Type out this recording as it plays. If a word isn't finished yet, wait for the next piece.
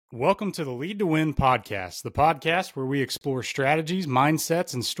Welcome to the Lead to Win podcast, the podcast where we explore strategies,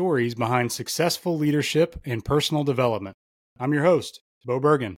 mindsets, and stories behind successful leadership and personal development. I'm your host, Bo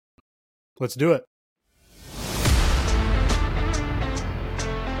Bergen. Let's do it.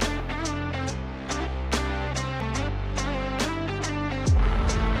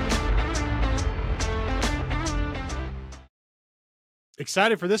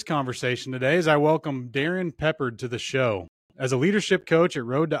 Excited for this conversation today as I welcome Darrin Peppard to the show. As a leadership coach at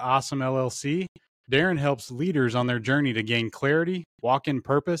Road to Awesome LLC, Darrin helps leaders on their journey to gain clarity, walk in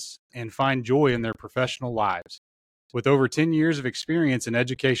purpose, and find joy in their professional lives. With over 10 years of experience in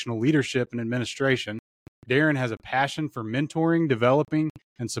educational leadership and administration, Darrin has a passion for mentoring, developing,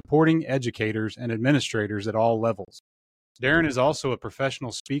 and supporting educators and administrators at all levels. Darrin is also a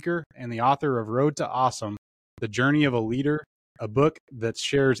professional speaker and the author of Road to Awesome, The Journey of a Leader, a book that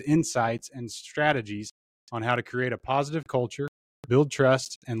shares insights and strategies on how to create a positive culture, build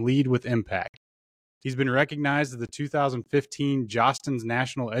trust, and lead with impact. He's been recognized as the 2015 Jostens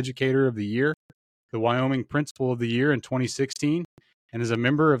National Educator of the Year, the Wyoming Principal of the Year in 2016, and is a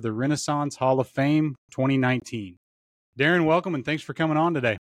member of the Renaissance Hall of Fame 2019. Darrin, welcome, and thanks for coming on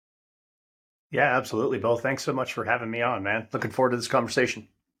today. Yeah, absolutely, Bo. Thanks so much for having me on, man. Looking forward to this conversation.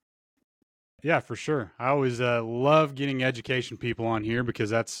 Yeah, for sure. I always love getting education people on here because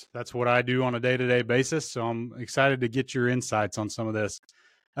that's what I do on a day-to-day basis. So I'm excited to get your insights on some of this.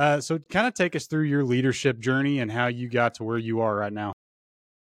 So kind of take us through your leadership journey and how you got to where you are right now.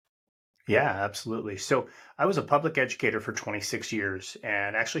 Yeah, absolutely. So I was a public educator for 26 years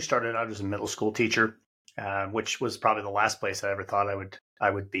and actually started out as a middle school teacher, which was probably the last place I ever thought I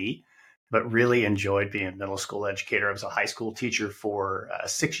would be, but really enjoyed being a middle school educator. I was a high school teacher for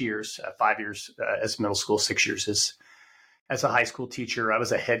 6 years, 5 years as middle school, 6 years as a high school teacher. I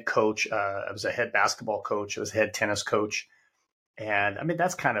was a head coach. I was a head basketball coach. I was a head tennis coach. And I mean,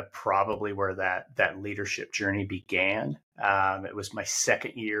 that's kind of probably where that leadership journey began. It was my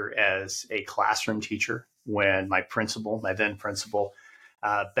second year as a classroom teacher when my then principal,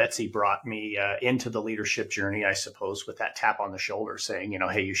 Betsy, brought me into the leadership journey, I suppose, with that tap on the shoulder saying,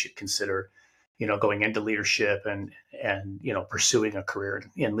 hey, you should consider, going into leadership and pursuing a career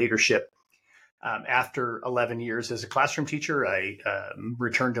in leadership. After 11 years as a classroom teacher, I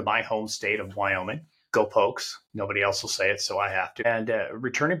returned to my home state of Wyoming. Go Pokes. Nobody else will say it, so I have to. And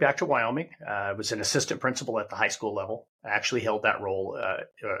returning back to Wyoming, I was an assistant principal at the high school level. I actually held that role,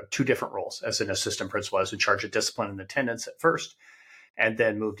 two different roles. As an assistant principal, I was in charge of discipline and attendance at first, and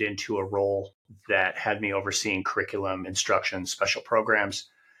then moved into a role that had me overseeing curriculum, instruction, special programs.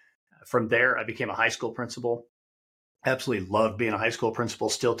 From there, I became a high school principal. Absolutely loved being a high school principal.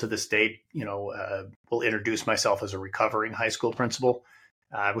 Still to this day, will introduce myself as a recovering high school principal.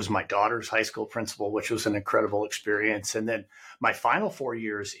 I was my daughter's high school principal, which was an incredible experience. And then my final 4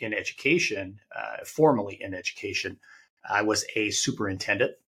 years in education, formally in education, I was a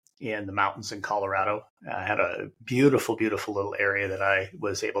superintendent in the mountains in Colorado. I had a beautiful, beautiful little area that I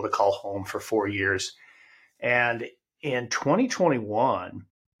was able to call home for 4 years. And in 2021,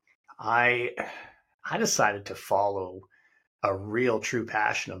 I decided to follow a real true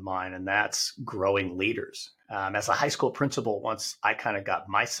passion of mine, and that's growing leaders. As a high school principal, once I kind of got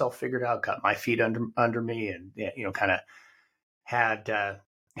myself figured out, got my feet under me, and kind of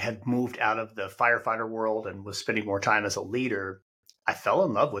had moved out of the firefighter world and was spending more time as a leader, I fell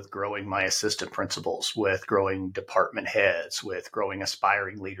in love with growing my assistant principals, with growing department heads, with growing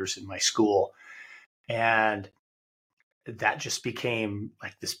aspiring leaders in my school. And that just became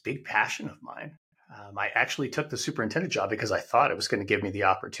like this big passion of mine. I actually took the superintendent job because I thought it was going to give me the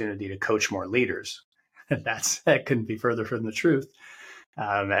opportunity to coach more leaders. And that couldn't be further from the truth,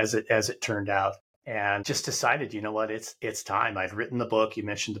 as it turned out. And just decided, you know what, it's time. I'd written the book. You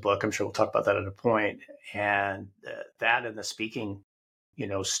mentioned the book. I'm sure we'll talk about that at a point. And that and the speaking,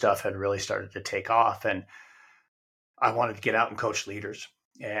 stuff had really started to take off. And I wanted to get out and coach leaders.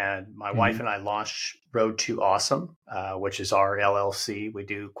 And my wife and I launched Road to Awesome, which is our LLC. We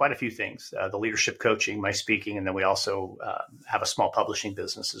do quite a few things, the leadership coaching, my speaking, and then we also have a small publishing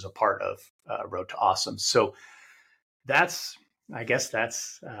business as a part of Road to Awesome. So I guess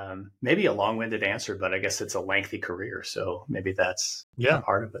that's maybe a long-winded answer, but I guess it's a lengthy career. So maybe that's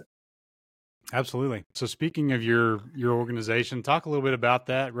part of it. Absolutely. So speaking of your organization, talk a little bit about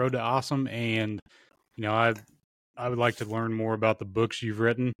that, Road to Awesome. And, I would like to learn more about the books you've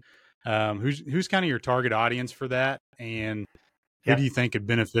written. Who's kind of your target audience for that? And who do you think could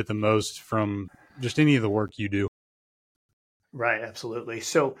benefit the most from just any of the work you do? Right. Absolutely.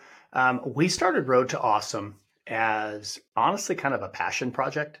 So we started Road to Awesome as honestly kind of a passion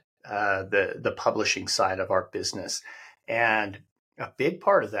project, the publishing side of our business. And a big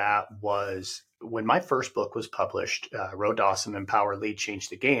part of that was when my first book was published, Road to Awesome, Empower, Lead, Change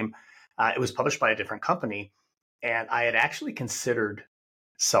the Game. It was published by a different company, and I had actually considered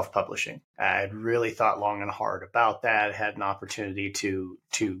self-publishing. I had really thought long and hard about that, had an opportunity to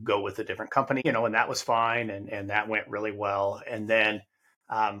go with a different company, and that was fine, and that went really well. And then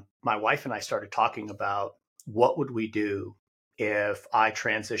my wife and I started talking about what would we do if I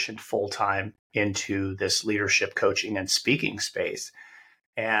transitioned full-time into this leadership coaching and speaking space.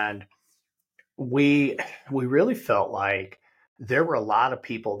 And we really felt like there were a lot of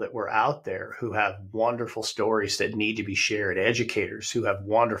people that were out there who have wonderful stories that need to be shared, educators who have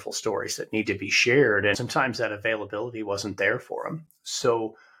wonderful stories that need to be shared. And sometimes that availability wasn't there for them.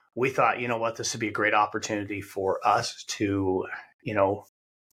 So we thought, you know what, this would be a great opportunity for us to,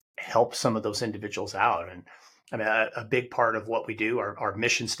 help some of those individuals out. And I mean, a big part of what we do, our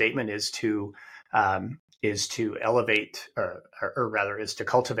mission statement is to elevate, or rather is to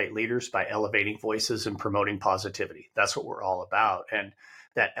cultivate leaders by elevating voices and promoting positivity. That's what we're all about. And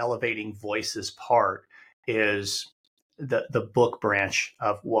that elevating voices part is the book branch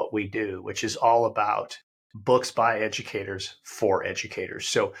of what we do, which is all about books by educators for educators.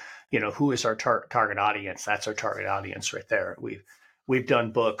 So, who is our target audience? That's our target audience right there. We've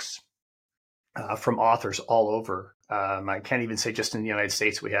done books from authors all over. I can't even say just in the United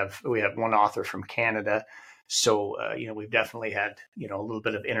States. We have one author from Canada. So, we've definitely had, a little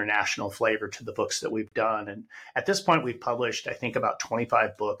bit of international flavor to the books that we've done. And at this point, we've published, I think, about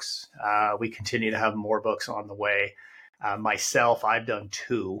 25 books. We continue to have more books on the way. Myself, I've done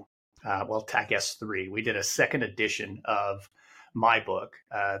two. I guess three. We did a second edition of my book.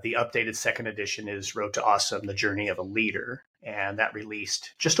 The updated second edition is Road to Awesome, The Journey of a Leader. And that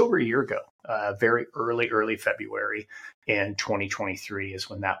released just over a year ago, very early February in 2023 is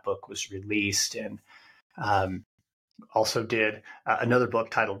when that book was released. And also did another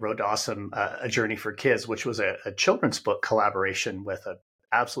book titled Road to Awesome, A Journey for Kids, which was a children's book collaboration with an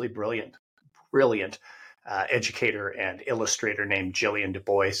absolutely brilliant educator and illustrator named Jillian Du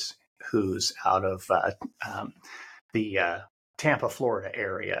Bois, who's out of the Tampa, Florida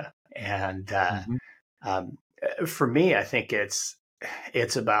area. And for me, I think it's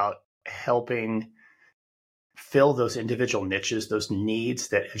about helping fill those individual niches, those needs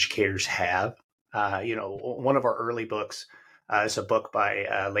that educators have. One of our early books is a book by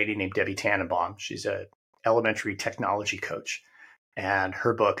a lady named Debbie Tannenbaum. She's an elementary technology coach. And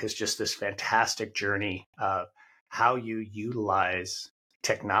her book is just this fantastic journey of how you utilize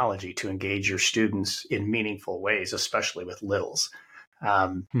technology to engage your students in meaningful ways, especially with littles.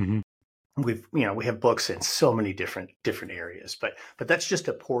 We have books in so many different areas, but that's just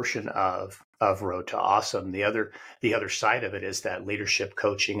a portion of Road to Awesome. The other side of it is that leadership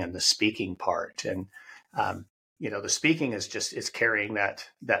coaching and the speaking part. And the speaking is carrying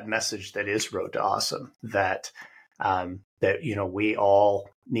that message that is Road to Awesome, that we all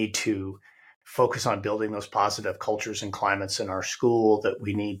need to focus on building those positive cultures and climates in our school, that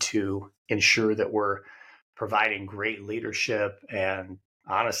we need to ensure that we're providing great leadership, and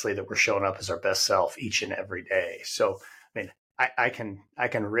honestly, that we're showing up as our best self each and every day. So, I mean, I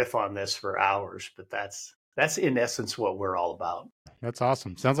can riff on this for hours, but that's in essence what we're all about. That's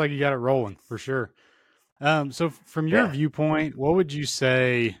awesome. Sounds like you got it rolling for sure. So from your viewpoint, what would you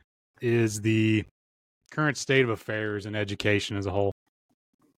say is the current state of affairs in education as a whole?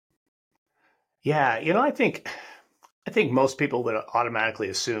 Yeah, I think most people would automatically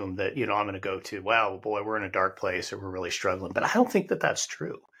assume that, I'm going to go to, well, boy, we're in a dark place or we're really struggling. But I don't think that that's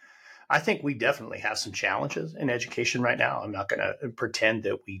true. I think we definitely have some challenges in education right now. I'm not going to pretend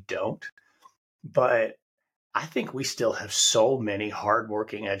that we don't. But I think we still have so many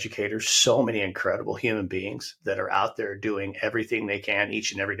hardworking educators, so many incredible human beings that are out there doing everything they can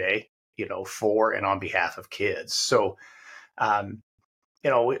each and every day, for and on behalf of kids. So, I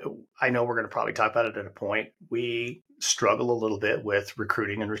know we're going to probably talk about it at a point. We struggle a little bit with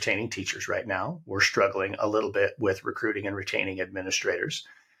recruiting and retaining teachers right now. We're struggling a little bit with recruiting and retaining administrators.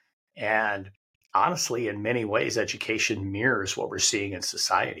 And honestly, in many ways, education mirrors what we're seeing in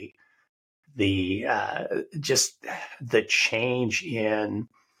society. Just the change in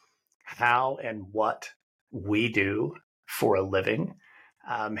how and what we do for a living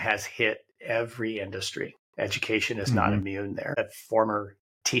has hit every industry. Education is not immune there. A former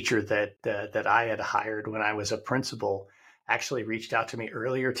teacher that I had hired when I was a principal actually reached out to me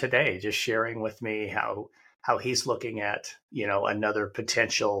earlier today, just sharing with me how he's looking at, another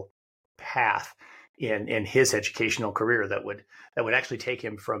potential path in his educational career that would actually take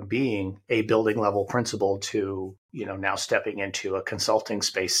him from being a building level principal to, now stepping into a consulting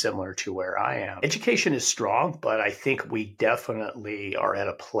space similar to where I am. Education is strong, but I think we definitely are at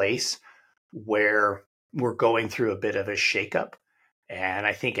a place where we're going through a bit of a shakeup. And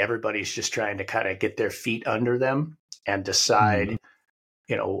I think everybody's just trying to kind of get their feet under them and decide,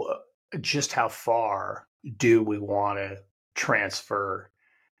 just how far do we want to transfer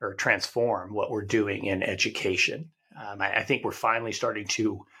or transform what we're doing in education. I think we're finally starting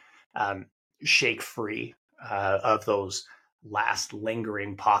to shake free of those last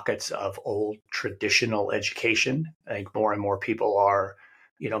lingering pockets of old traditional education. I think more and more people are,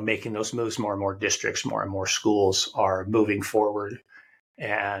 making those moves. More and more districts, more and more schools are moving forward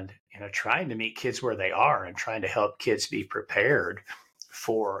and, trying to meet kids where they are and trying to help kids be prepared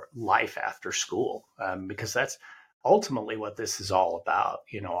for life after school, because that's ultimately what this is all about.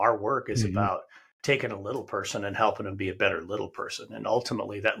 Our work is about taking a little person and helping them be a better little person. And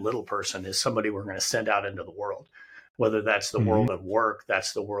ultimately that little person is somebody we're going to send out into the world, whether that's the world of work,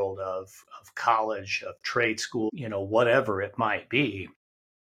 that's the world of college, of trade school, whatever it might be.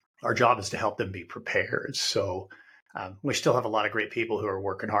 Our job is to help them be prepared. So we still have a lot of great people who are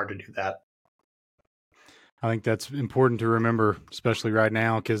working hard to do that. I think that's important to remember, especially right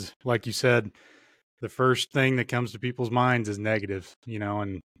now, because like you said, the first thing that comes to people's minds is negative,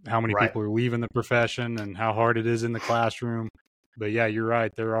 and how many people are leaving the profession and how hard it is in the classroom. But yeah, you're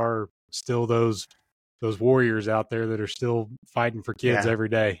right. There are still those warriors out there that are still fighting for kids every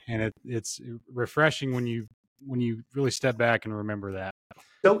day. And it's refreshing when you really step back and remember that.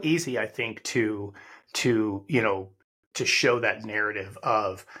 So easy, I think, to show that narrative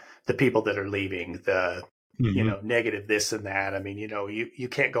of the people that are leaving, the negative this and that. I mean, you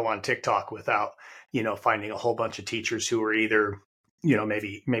can't go on TikTok without, finding a whole bunch of teachers who are either,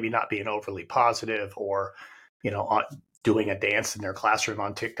 maybe not being overly positive or, doing a dance in their classroom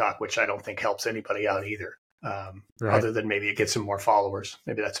on TikTok, which I don't think helps anybody out either. Other than maybe it gets some more followers.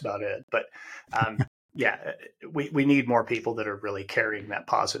 Maybe that's about it. But yeah, we need more people that are really carrying that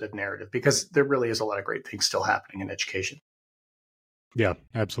positive narrative, because there really is a lot of great things still happening in education. Yeah,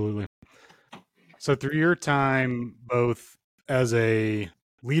 absolutely. So through your time, both as a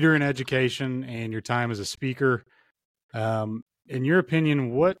leader in education and your time as a speaker, in your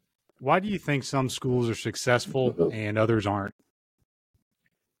opinion, why do you think some schools are successful and others aren't?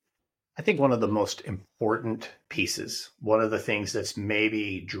 I think one of the most important pieces, one of the things that's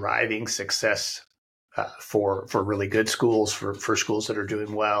maybe driving success for really good schools, for schools that are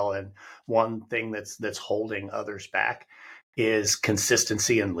doing well, and one thing that's holding others back is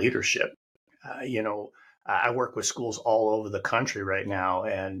consistency and leadership. I work with schools all over the country right now,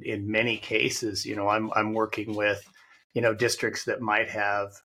 and in many cases, I'm working with, districts that might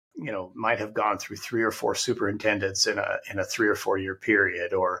have gone through 3 or 4 superintendents in a 3 or 4 year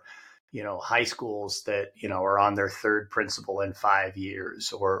period, or high schools that are on their 3rd principal in 5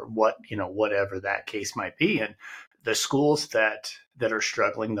 years, or whatever that case might be. And the schools that are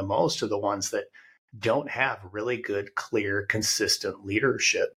struggling the most are the ones that don't have really good, clear, consistent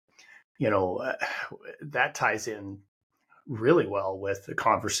leadership. That ties in really well with the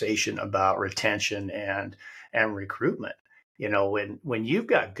conversation about retention and recruitment. When you've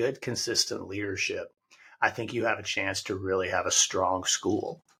got good, consistent leadership, I think you have a chance to really have a strong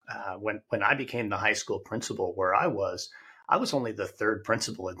school. When I became the high school principal where I was only the 3rd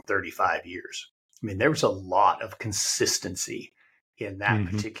principal in 35 years. I mean, there was a lot of consistency in that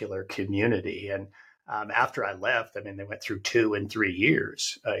particular community. And after I left, I mean, they went through 2 and 3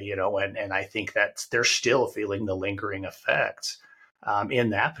 years, and I think that they're still feeling the lingering effects in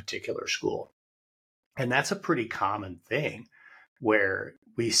that particular school. And that's a pretty common thing where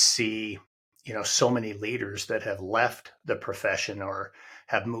we see, so many leaders that have left the profession or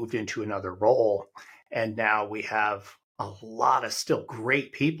have moved into another role. And now we have a lot of still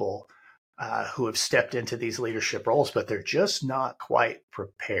great people who have stepped into these leadership roles, but they're just not quite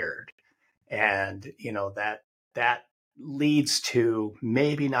prepared. And, that leads to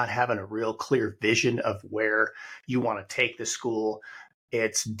maybe not having a real clear vision of where you want to take the school.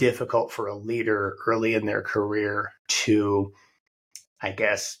 It's difficult for a leader early in their career to, I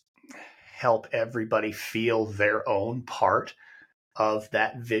guess, help everybody feel their own part of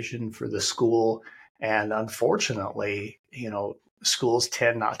that vision for the school. And unfortunately, schools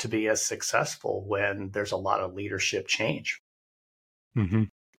tend not to be as successful when there's a lot of leadership change.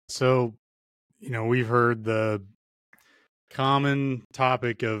 So, we've heard the common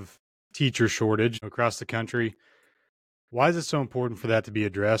topic of teacher shortage across the country. Why is it so important for that to be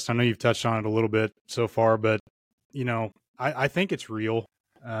addressed? I know you've touched on it a little bit so far, but, I think it's real.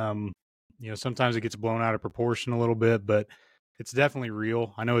 Sometimes it gets blown out of proportion a little bit, but it's definitely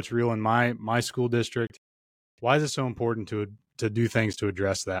real. I know it's real in my school district. Why is it so important to do things to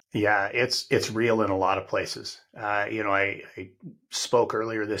address that? Yeah, it's real in a lot of places. I spoke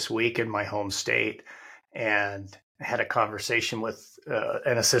earlier this week in my home state and had a conversation with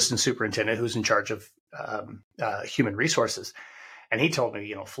an assistant superintendent who's in charge of human resources. And he told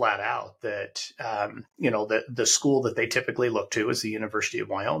me, flat out that, the school that they typically look to is the University of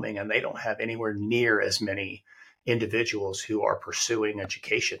Wyoming, and they don't have anywhere near as many individuals who are pursuing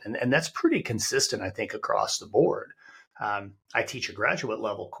education. And that's pretty consistent, I think, across the board. I teach a graduate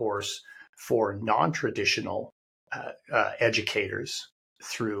level course for non-traditional educators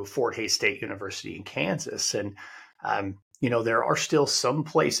through Fort Hays State University in Kansas. And, there are still some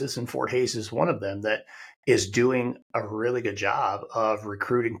places, and Fort Hays is one of them, that is doing a really good job of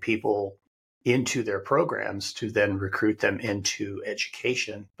recruiting people into their programs to then recruit them into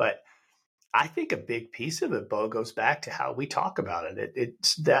education. But I think a big piece of it, Bo, goes back to how we talk about it.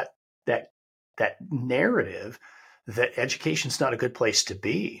 It's that narrative that education's not a good place to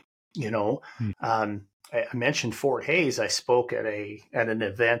be. I mentioned Fort Hays. I spoke at an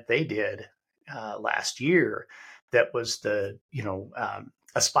event they did last year that was the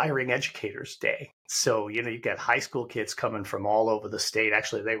Aspiring Educators Day. So you've got high school kids coming from all over the state.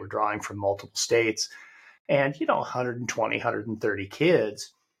 Actually, they were drawing from multiple states, and 120, 130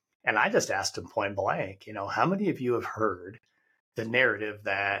 kids. And I just asked them point blank, how many of you have heard the narrative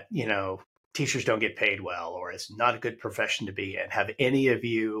that teachers don't get paid well, or it's not a good profession to be in? Have any of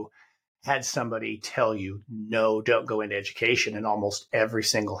you had somebody tell you, no, don't go into education? And almost every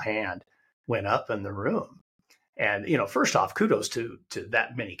single hand went up in the room. And, first off, kudos to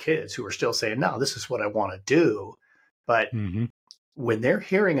that many kids who are still saying, no, this is what I want to do. But when they're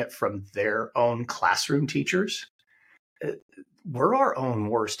hearing it from their own classroom teachers, we're our own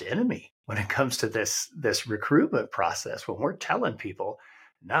worst enemy when it comes to this recruitment process. When we're telling people,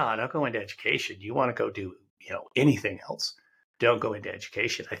 no, don't go into education. You want to go do, anything else. Don't go into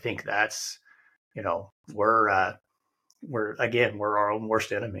education. I think that's, we're our own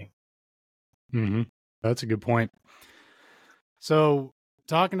worst enemy. Mm-hmm. That's a good point. So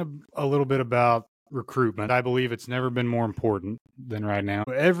talking a little bit about recruitment, I believe it's never been more important than right now.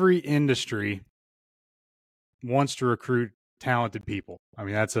 Every industry wants to recruit talented people. I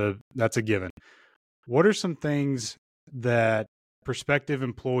mean, that's a given. What are some things that prospective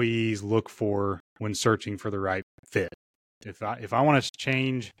employees look for when searching for the right fit? If I want to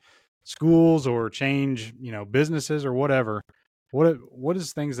change schools or change, businesses or whatever, what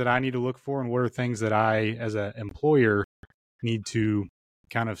is things that I need to look for, and what are things that I, as an employer, need to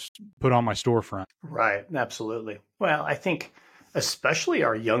kind of put on my storefront? Right, absolutely. Well, I think especially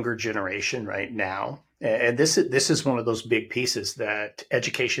our younger generation right now, and this is one of those big pieces that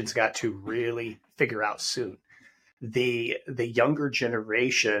education's got to really figure out soon. The younger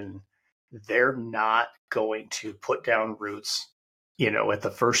generation, they're not going to put down roots, at the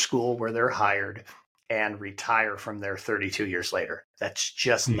first school where they're hired and retire from there 32 years later. That's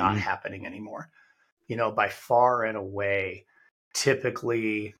just not happening anymore. By far and away,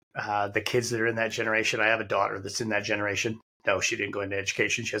 typically the kids that are in that generation, I have a daughter that's in that generation. No, she didn't go into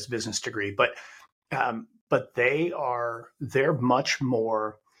education. She has a business degree, but they're much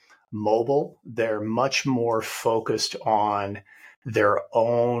more mobile. They're much more focused on their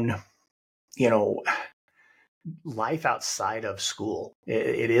own, life outside of school.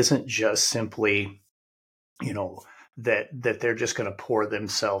 It isn't just simply, that they're just going to pour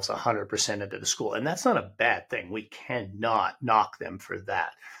themselves 100% into the school. And that's not a bad thing. We cannot knock them for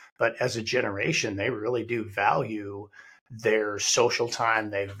that. But as a generation, they really do value their social time.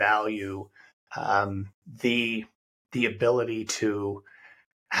 They value the ability to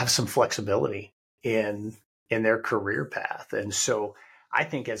have some flexibility in their career path. And so I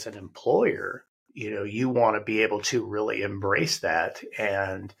think as an employer, you want to be able to really embrace that.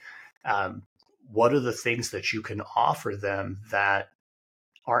 And what are the things that you can offer them that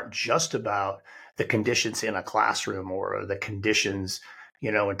aren't just about the conditions in a classroom or the conditions,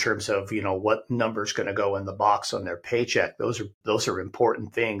 in terms of, what number's going to go in the box on their paycheck. Those are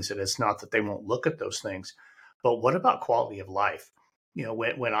important things. And it's not that they won't look at those things, but what about quality of life?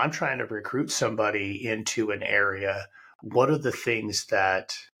 When I'm trying to recruit somebody into an area, what are the things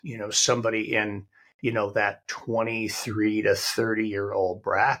that, somebody in, that 23 to 30-year-old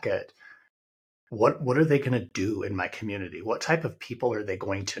bracket, what are they going to do in my community? What type of people are they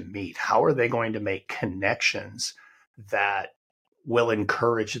going to meet? How are they going to make connections that will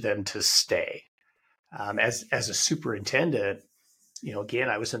encourage them to stay? As a superintendent, again,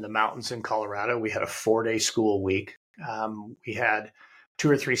 I was in the mountains in Colorado. We had a 4-day school week. We had two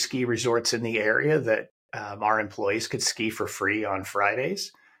or three ski resorts in the area that our employees could ski for free on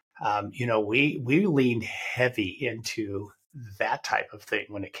Fridays. We leaned heavy into that type of thing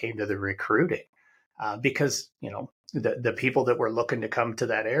when it came to the recruiting, because the people that were looking to come to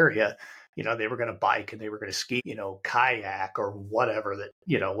that area, they were going to bike and they were going to ski, kayak or whatever that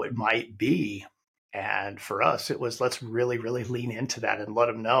it might be. And for us, it was, let's really, really lean into that and let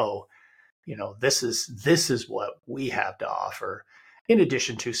them know, this is what we have to offer, in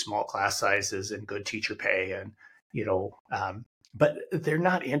addition to small class sizes and good teacher pay. And, but they're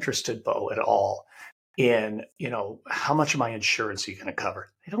not interested, Bo, at all in, how much of my insurance are you going to cover?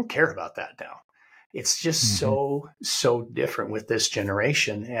 They don't care about that now. It's just so different with this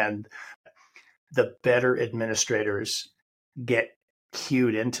generation. And the better administrators get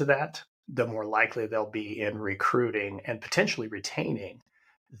cued into that, the more likely they'll be in recruiting and potentially retaining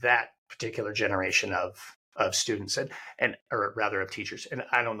that particular generation of students or rather of teachers. And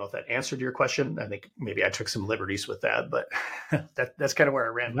I don't know if that answered your question. I think maybe I took some liberties with that, but that's kind of where I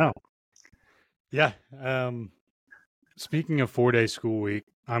ran. No. Yeah. Speaking of 4-day school week,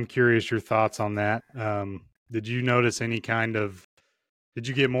 I'm curious your thoughts on that. Did you notice did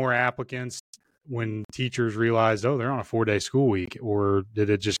you get more applicants when teachers realized, oh, they're on a 4-day school week, or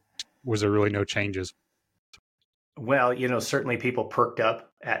was there really no changes? Well, certainly people perked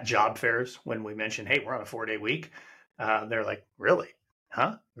up at job fairs when we mentioned, hey, we're on a 4-day week. They're like, really?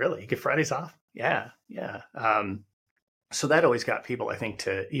 Huh? Really? You get Fridays off? Yeah. Yeah. So that always got people, I think,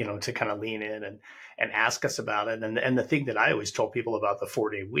 to kind of lean in and ask us about it. And the thing that I always told people about the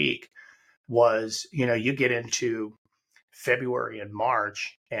 4-day week was, you get into February and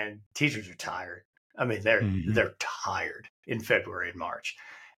March and teachers are tired. I mean, they're tired in February and March.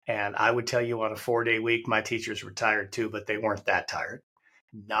 And I would tell you on a 4-day week, my teachers were tired too, but they weren't that tired.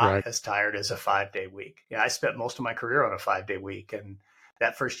 Not as tired as a 5-day week. Yeah, I spent most of my career on a 5-day week. And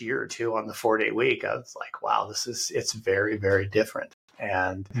that first year or two on the 4-day week, I was like, wow, it's very, very different.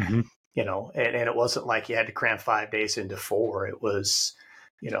 And, and it wasn't like you had to cram 5 days into 4. It was,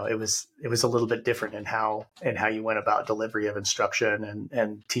 it was a little bit different in how you went about delivery of instruction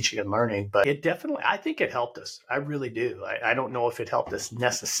and teaching and learning. But it definitely, I think it helped us. I really do. I don't know if it helped us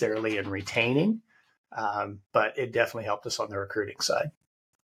necessarily in retaining, but it definitely helped us on the recruiting side.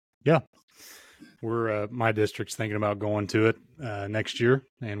 Yeah. We're my district's thinking about going to it next year,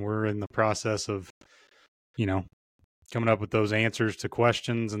 and we're in the process of, coming up with those answers to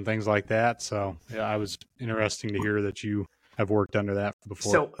questions and things like that. So yeah, I was interesting to hear that you have worked under that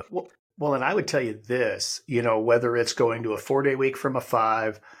before. So, well, and I would tell you this, whether it's going to a 4-day week from a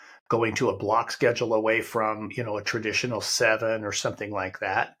 5, going to a block schedule away from, a traditional 7 or something like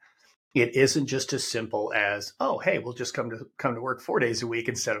that, it isn't just as simple as, oh, hey, we'll just come to work 4 days a week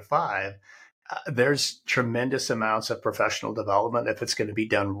instead of 5. There's tremendous amounts of professional development if it's going to be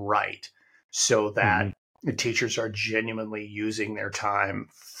done right, so that the teachers are genuinely using their time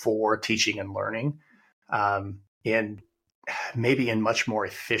for teaching and learning, in maybe in much more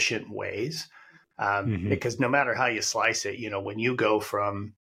efficient ways. Because no matter how you slice it, when you go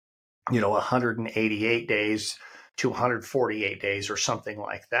from, 188 days to 148 days or something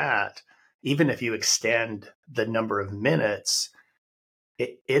like that, even if you extend the number of minutes,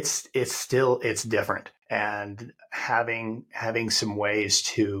 it's different. And having some ways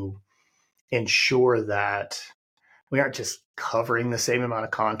to ensure that we aren't just covering the same amount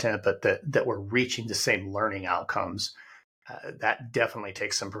of content, but that we're reaching the same learning outcomes, that definitely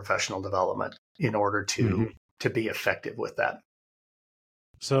takes some professional development in order to be effective with that.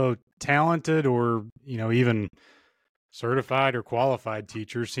 So talented or, even certified or qualified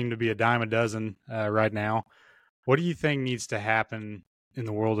teachers seem to be a dime a dozen right now. What do you think needs to happen in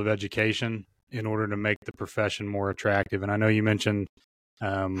the world of education in order to make the profession more attractive? And I know you mentioned,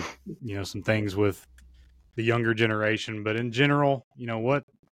 some things with the younger generation, but in general, what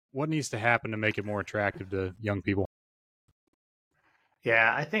needs to happen to make it more attractive to young people?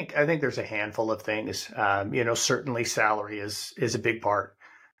 Yeah, I think there's a handful of things. Certainly salary is a big part,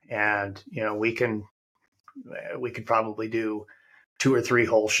 and we could probably do 2 or 3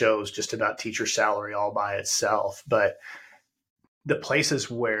 whole shows just about teacher salary all by itself. But the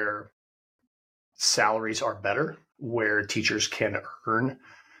places where salaries are better, where teachers can earn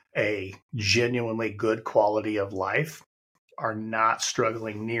a genuinely good quality of life, are not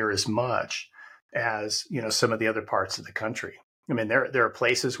struggling near as much as some of the other parts of the country. I mean, there are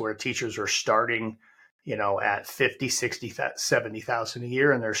places where teachers are starting, at 50, 60, 70,000 a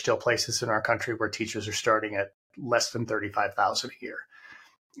year. And there are still places in our country where teachers are starting at less than 35,000 a year.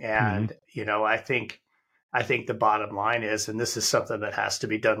 And, I think the bottom line is, and this is something that has to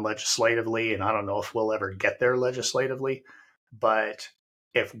be done legislatively, and I don't know if we'll ever get there legislatively, but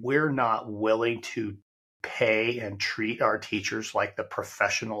if we're not willing to pay and treat our teachers like the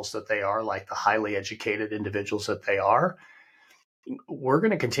professionals that they are, like the highly educated individuals that they are, we're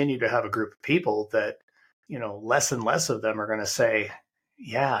going to continue to have a group of people that, less and less of them are going to say,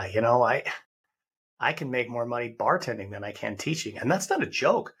 yeah, I can make more money bartending than I can teaching. And that's not a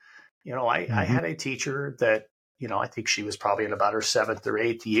joke. I Mm-hmm. had a teacher that, I think she was probably in about her 7th or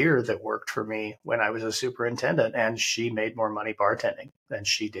 8th year that worked for me when I was a superintendent, and she made more money bartending than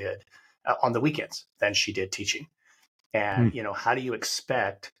she did on the weekends than she did teaching. And, how do you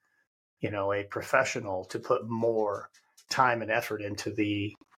expect, a professional to put more time and effort into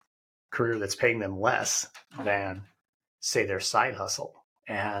the career that's paying them less than, say, their side hustle?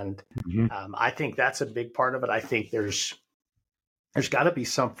 And Mm-hmm. I think that's a big part of it. I think there's got to be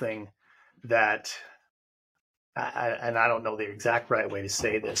something that, and I don't know the exact right way to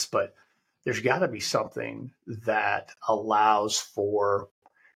say this, but there's got to be something that allows for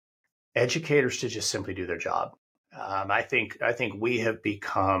educators to just simply do their job. I think we have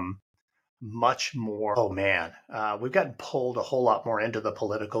become much more. Oh man, we've gotten pulled a whole lot more into the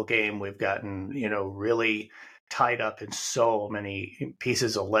political game. We've gotten really tied up in so many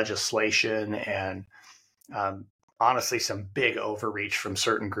pieces of legislation, and honestly, some big overreach from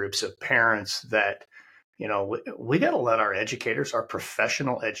certain groups of parents that, we got to let our educators, our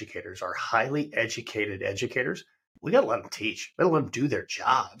professional educators, our highly educated educators, we got to let them teach. We got to let them do their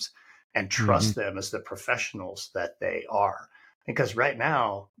jobs and Mm-hmm. trust them as the professionals that they are. Because right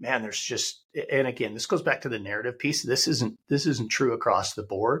now, man, there's just, and again, this goes back to the narrative piece. This isn't true across the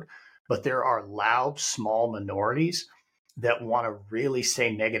board, but there are loud, small minorities that want to really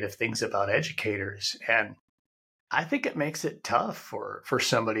say negative things about educators. And I think it makes it tough for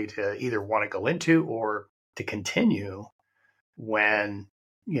somebody to either want to go into or to continue when,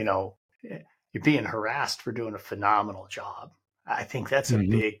 you know, you're being harassed for doing a phenomenal job. I think that's a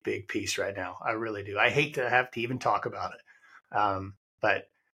Mm-hmm. big, big piece right now. I really do. I hate to have to even talk about it. But,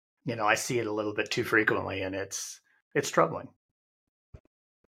 I see it a little bit too frequently, and it's troubling.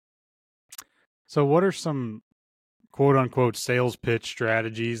 So, what are some quote unquote sales pitch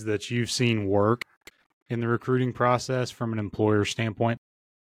strategies that you've seen work in the recruiting process from an employer standpoint?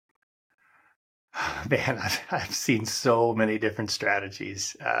 Man, I've seen so many different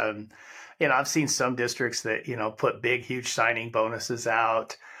strategies. I've seen some districts that, put big, huge signing bonuses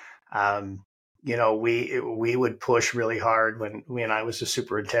out. We would push really hard when I was a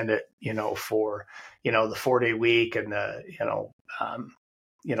superintendent, for, the 4-day week and the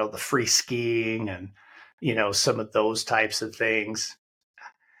free skiing and, some of those types of things.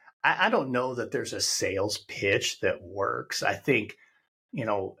 I don't know that there's a sales pitch that works. I think,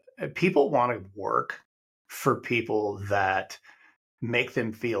 people want to work for people that make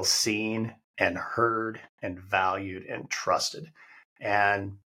them feel seen and heard and valued and trusted.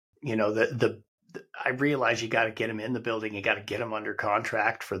 And, I realize you got to get them in the building. You got to get them under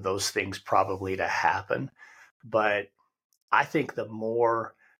contract for those things probably to happen. But I think the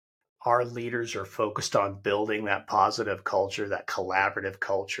more our leaders are focused on building that positive culture, that collaborative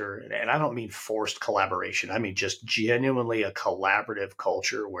culture. And I don't mean forced collaboration. I mean just genuinely a collaborative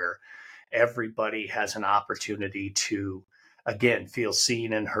culture where everybody has an opportunity to, again, feel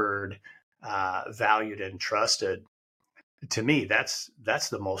seen and heard, valued and trusted. To me, that's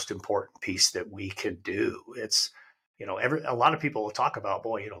the most important piece that we can do. It's, a lot of people will talk about,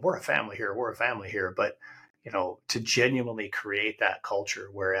 boy, we're a family here, but to genuinely create that culture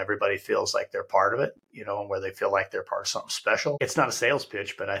where everybody feels like they're part of it, and where they feel like they're part of something special. It's not a sales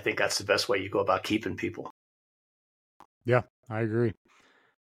pitch, but I think that's the best way you go about keeping people. Yeah, I agree.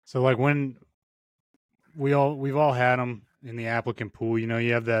 So, like when we've all had them in the applicant pool,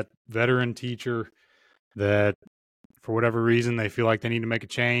 you have that veteran teacher that for whatever reason they feel like they need to make a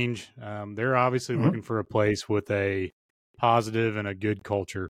change. They're obviously Mm-hmm. looking for a place with a positive and a good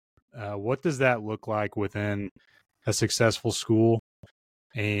culture. What does that look like within a successful school,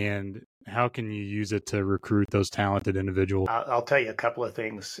 and how can you use it to recruit those talented individuals? I'll tell you a couple of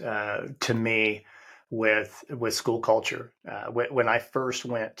things to me with school culture. When I first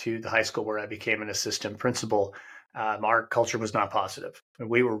went to the high school where I became an assistant principal, our culture was not positive.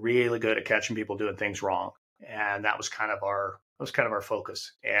 We were really good at catching people doing things wrong, and that was kind of our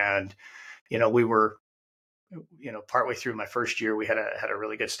focus. And we were partway through my first year, we had a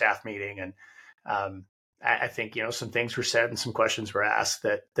really good staff meeting, and I think some things were said and some questions were asked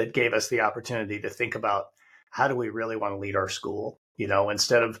that gave us the opportunity to think about how do we really want to lead our school.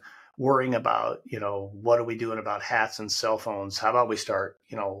 Instead of worrying about what are we doing about hats and cell phones, how about we start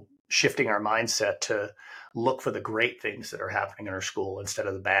shifting our mindset to look for the great things that are happening in our school instead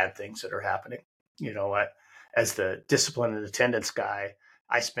of the bad things that are happening. As the discipline and attendance guy,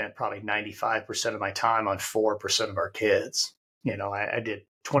 I spent probably 95% of my time on 4% of our kids. I did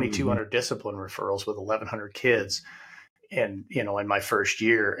 2,200 discipline referrals with 1,100 kids in my first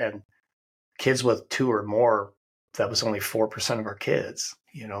year, and kids with 2 or more, that was only 4% of our kids,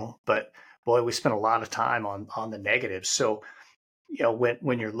 but boy, we spent a lot of time on the negatives. So,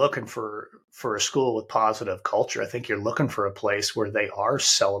 when you're looking for a school with positive culture, I think you're looking for a place where they are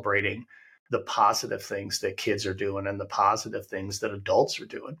celebrating the positive things that kids are doing and the positive things that adults are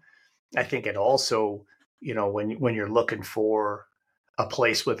doing. I think it also, when you're looking for a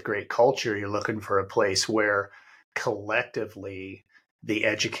place with great culture, you're looking for a place where collectively the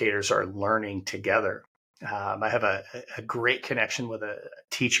educators are learning together. I have a great connection with a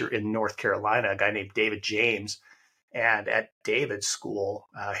teacher in North Carolina, a guy named David James. And at David's school,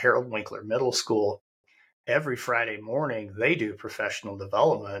 Harold Winkler Middle School, every Friday morning, they do professional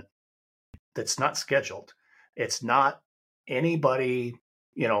development that's not scheduled. It's not anybody,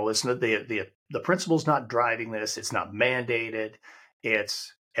 it's not the principal's not driving this. It's not mandated.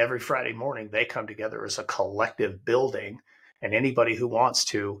 It's every Friday morning they come together as a collective building, and anybody who wants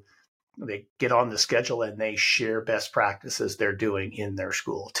to, they get on the schedule and they share best practices they're doing in their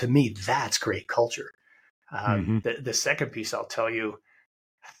school. To me, that's great culture. The second piece I'll tell you,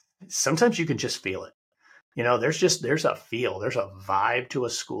 sometimes you can just feel it. There's a feel, there's a vibe to a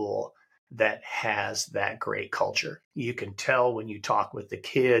school that has that great culture. You can tell when you talk with the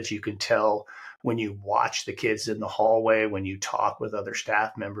kids, you can tell when you watch the kids in the hallway, when you talk with other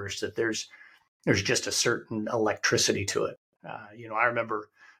staff members, that there's just a certain electricity to it. I remember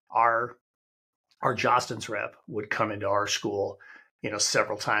our Jostens rep would come into our school,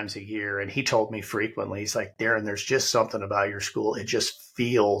 several times a year. And he told me frequently, he's like, Darrin, there's just something about your school. It just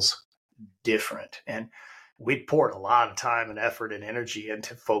feels different. And we'd poured a lot of time and effort and energy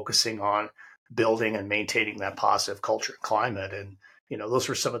into focusing on building and maintaining that positive culture and climate. And, those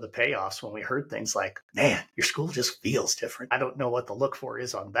were some of the payoffs when we heard things like, man, your school just feels different. I don't know what the look for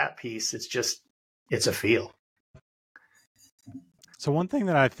is on that piece. It's a feel. So one thing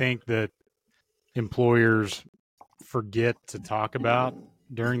that I think that employers forget to talk about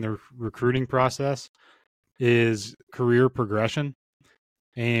during the recruiting process is career progression.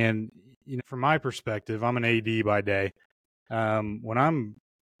 And, from my perspective, I'm an AD by day. When I'm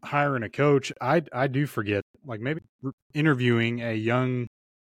hiring a coach, I do forget, like maybe interviewing a young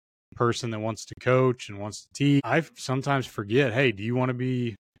person that wants to coach and wants to teach. I sometimes forget, hey, do you want to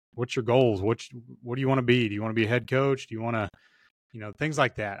be, what's your goals? What do you want to be? Do you want to be a head coach? Do you want to, things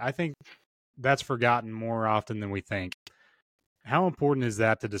like that. I think that's forgotten more often than we think. How important is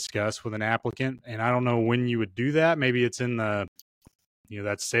that to discuss with an applicant? And I don't know when you would do that. Maybe it's in the,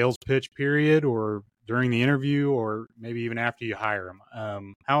 that sales pitch period, or during the interview, or maybe even after you hire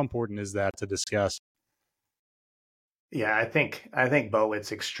them. How important is that to discuss? Yeah, I think, Bo,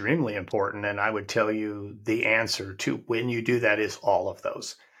 it's extremely important. And I would tell you the answer to when you do that is all of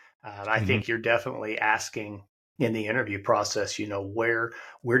those. I think you're definitely asking in the interview process, where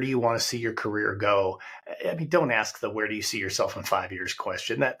do you want to see your career go? I mean, don't ask the where do you see yourself in 5 years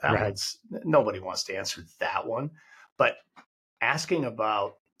question. That Right. one's, nobody wants to answer that one. But asking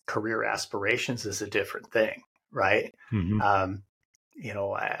about career aspirations is a different thing, right?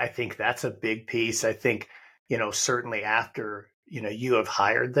 I think that's a big piece. I think, certainly after, you have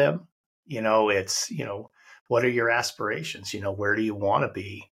hired them, it's, what are your aspirations? Where do you want to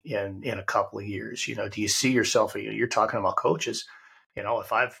be in a couple of years? Do you see yourself, you're talking about coaches,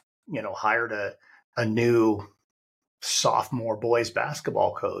 if I've, hired a new sophomore boys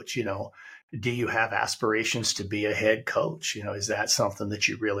basketball coach, do you have aspirations to be a head coach? Is that something that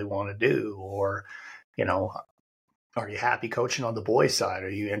you really want to do? Or, are you happy coaching on the boys side? Are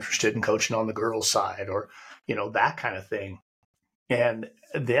you interested in coaching on the girls side? Or, that kind of thing. And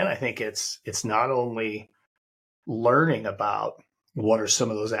then I think it's not only learning about what are some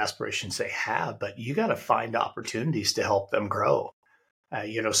of those aspirations they have, but you got to find opportunities to help them grow.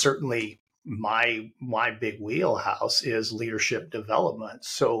 Certainly my big wheelhouse is leadership development.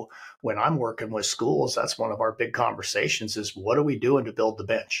 So when I'm working with schools, that's one of our big conversations is what are we doing to build the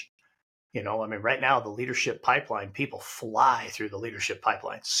bench? Right now, the leadership pipeline, people fly through the leadership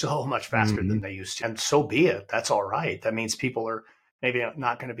pipeline so much faster than they used to. And so be it. That's all right. That means people are maybe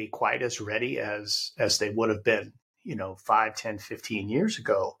not going to be quite as ready as they would have been, 5, 10, 15 years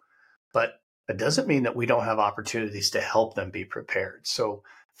ago. But it doesn't mean that we don't have opportunities to help them be prepared. So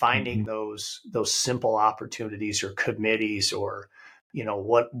finding those simple opportunities or committees or,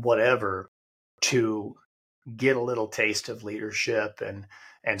 whatever to get a little taste of leadership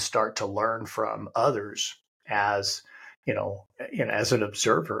and start to learn from others as, as an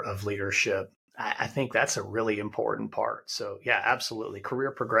observer of leadership. I think that's a really important part. So yeah, absolutely.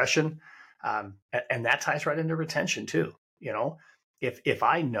 Career progression. And that ties right into retention too. You know, if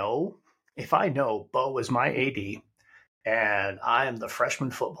I know, Bo is my AD and I am the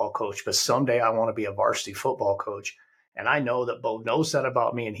freshman football coach, but someday I want to be a varsity football coach. And I know that Bo knows that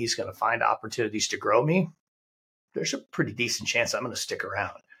about me and he's going to find opportunities to grow me. There's a pretty decent chance I'm going to stick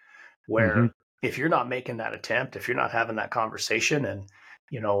around. Mm-hmm. Where if you're not making that attempt, if you're not having that conversation, and,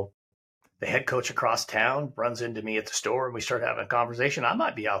 you know, the head coach across town runs into me at the store and we start having a conversation, I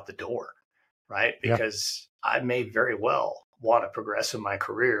might be out the door, right? Yeah. Because I may very well want to progress in my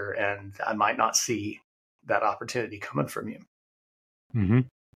career and I might not see that opportunity coming from you. Mm-hmm. Yeah,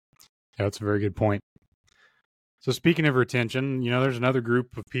 that's a very good point. So speaking of retention, there's another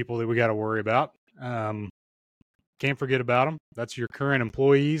group of people that we got to worry about. Can't forget about them. That's your current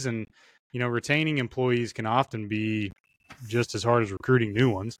employees. And, retaining employees can often be just as hard as recruiting new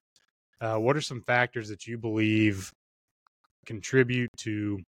ones. What are some factors that you believe contribute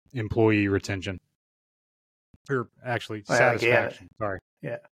to employee retention? Or actually, satisfaction. Sorry.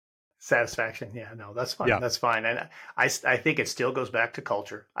 Yeah. Satisfaction. Yeah, no, that's fine. Yeah. That's fine. And I think it still goes back to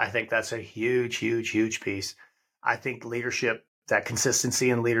culture. I think that's a huge, huge, huge piece. I think leadership, that consistency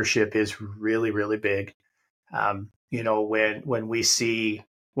in leadership is really, really big. When we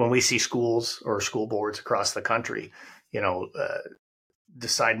see schools or school boards across the country,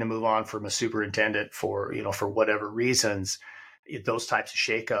 deciding to move on from a superintendent for whatever reasons, those types of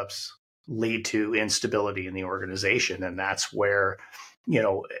shakeups lead to instability in the organization. And that's where,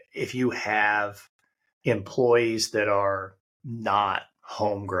 if you have employees that are not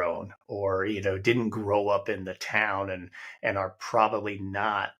homegrown or, didn't grow up in the town and are probably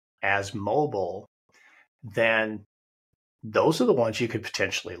not as mobile, then those are the ones you could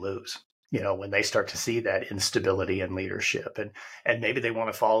potentially lose, when they start to see that instability in leadership, and maybe they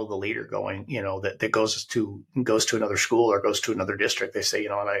want to follow the leader going, that goes to another school or goes to another district. They say,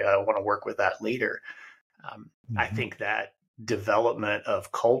 I want to work with that leader. I think that development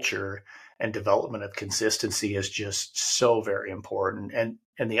of culture and development of consistency is just so very important.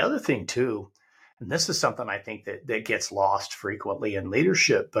 And the other thing too, and this is something I think that gets lost frequently in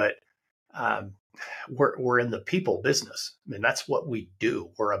leadership, but we're in the people business. I mean, that's what we do.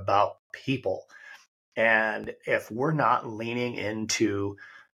 We're about people. And if we're not leaning into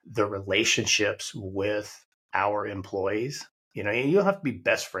the relationships with our employees, you don't have to be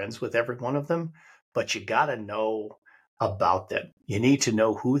best friends with every one of them, but you got to know about them. You need to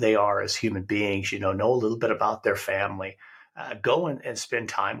know who they are as human beings, know a little bit about their family. Go and spend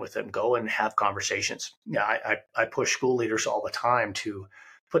time with them. Go and have conversations. I push school leaders all the time to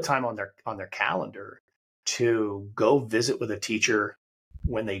put time on their calendar to go visit with a teacher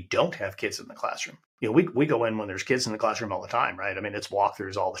when they don't have kids in the classroom. We go in when there's kids in the classroom all the time, right? I mean, it's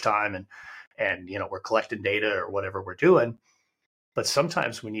walkthroughs all the time, and we're collecting data or whatever we're doing. But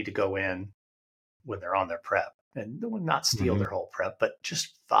sometimes we need to go in when they're on their prep, and not steal their whole prep, but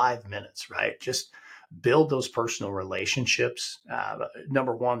just 5 minutes, right? Just build those personal relationships.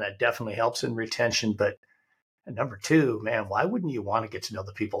 Number one, that definitely helps in retention, but number two, man, why wouldn't you want to get to know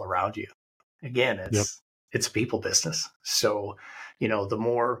the people around you? Again, it's people business. So, the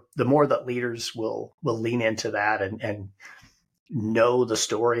more that leaders will lean into that and know the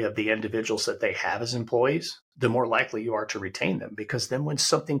story of the individuals that they have as employees, the more likely you are to retain them. Because then when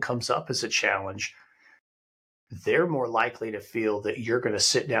something comes up as a challenge, they're more likely to feel that you're going to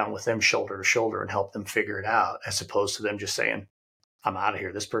sit down with them shoulder to shoulder and help them figure it out, as opposed to them just saying, I'm out of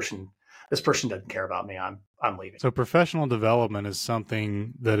here. This person doesn't care about me. I'm leaving. So professional development is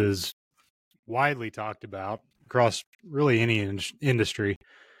something that is widely talked about across really any industry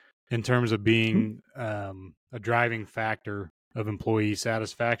in terms of being a driving factor of employee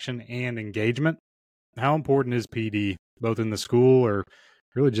satisfaction and engagement. How important is PD, both in the school or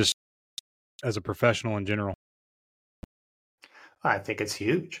really just as a professional in general? I think it's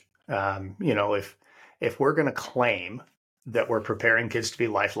huge. If we're going to claim that we're preparing kids to be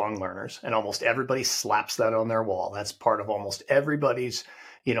lifelong learners, and almost everybody slaps that on their wall, that's part of almost everybody's,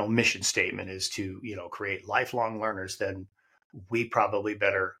 mission statement is to, create lifelong learners, then we probably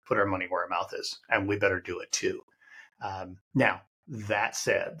better put our money where our mouth is, and we better do it too. Now, that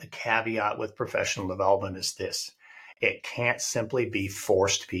said, the caveat with professional development is this: it can't simply be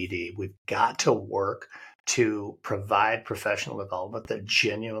forced PD. We've got to work to provide professional development that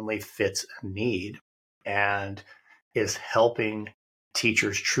genuinely fits a need and is helping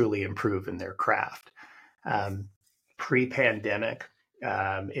teachers truly improve in their craft. Pre-pandemic,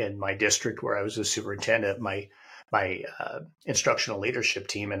 in my district where I was a superintendent, my my instructional leadership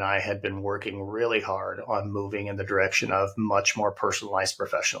team and I had been working really hard on moving in the direction of much more personalized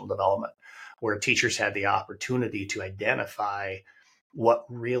professional development, where teachers had the opportunity to identify what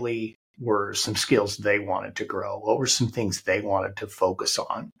really were some skills they wanted to grow, what were some things they wanted to focus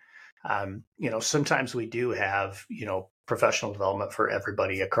on. Sometimes we do have, professional development for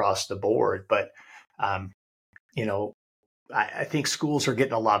everybody across the board, but, um, you know, I think schools are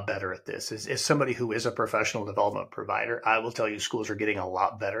getting a lot better at this. As somebody who is a professional development provider, I will tell you schools are getting a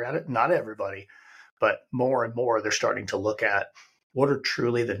lot better at it. Not everybody, but more and more they're starting to look at what are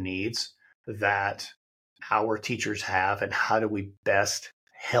truly the needs that our teachers have and how do we best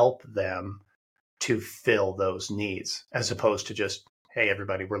help them to fill those needs, as opposed to just, hey,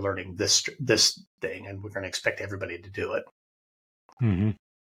 everybody, we're learning this thing and we're going to expect everybody to do it. Mm-hmm.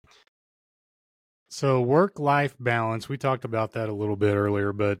 So work-life balance, we talked about that a little bit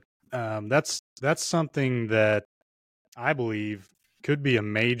earlier, but that's something that I believe could be a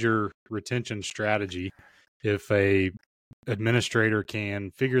major retention strategy if a administrator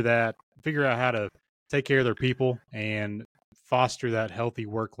can figure out how to take care of their people and foster that healthy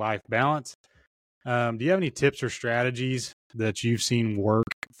work-life balance. Do you have any tips or strategies that you've seen work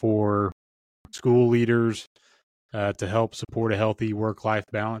for school leaders to help support a healthy work-life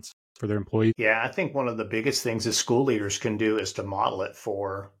balance for their employees? Yeah, I think one of the biggest things that school leaders can do is to model it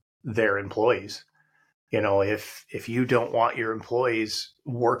for their employees. If you don't want your employees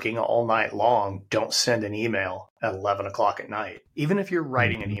working all night long, don't send an email at 11 o'clock at night. Even if you're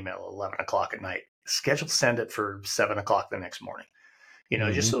writing an email at 11 o'clock at night, send it for 7 o'clock the next morning.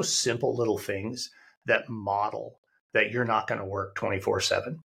 Just those simple little things that model that you're not going to work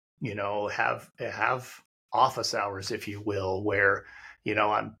 24/7. Have office hours, if you will, where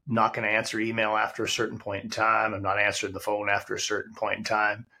I'm not going to answer email after a certain point in time. I'm not answering the phone after a certain point in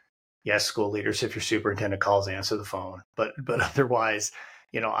time. Yes, school leaders, if your superintendent calls, answer the phone. But otherwise,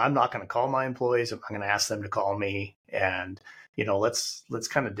 I'm not going to call my employees. I'm not going to ask them to call me. And let's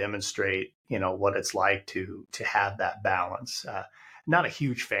kind of demonstrate what it's like to have that balance. Not a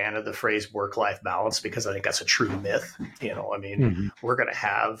huge fan of the phrase work-life balance because I think that's a true myth. We're going to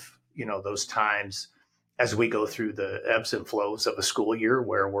have those times as we go through the ebbs and flows of a school year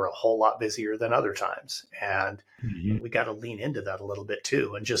where we're a whole lot busier than other times. And we got to lean into that a little bit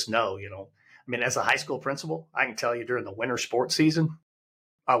too. And just know, as a high school principal, I can tell you during the winter sports season,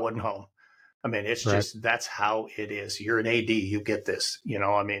 I wasn't home. It's Right. just, that's how it is. You're an AD, you get this,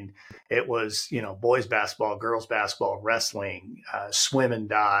 it was, boys basketball, girls basketball, wrestling, swim and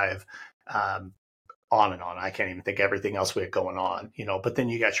dive, on and on. I can't even think everything else we had going on, but then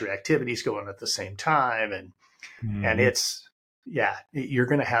you got your activities going at the same time. And it's, you're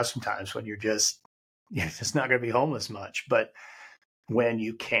going to have some times when you're just not going to be home as much, but when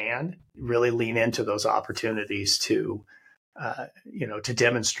you can really lean into those opportunities to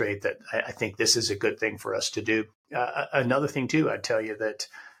demonstrate that I think this is a good thing for us to do. Another thing too, I'd tell you that,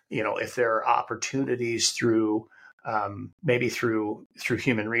 if there are opportunities through maybe through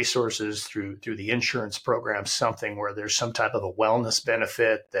human resources, through the insurance program, something where there's some type of a wellness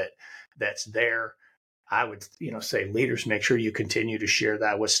benefit that's there, I would say leaders, make sure you continue to share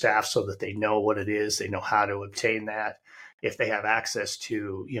that with staff so that they know what it is, they know how to obtain that. If they have access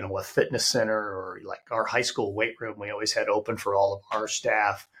to a fitness center or like our high school weight room, we always had open for all of our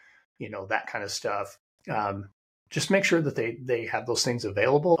staff, that kind of stuff. Just make sure that they have those things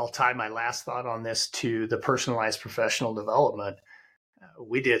available. I'll tie my last thought on this to the personalized professional development.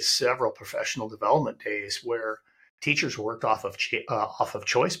 We did several professional development days where teachers worked off of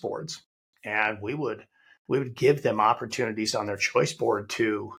choice boards, and we would give them opportunities on their choice board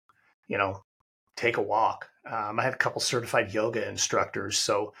to, take a walk. I had a couple certified yoga instructors,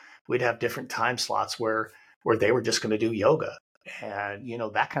 so we'd have different time slots where they were just going to do yoga and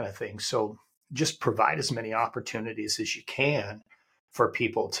that kind of thing. So just provide as many opportunities as you can for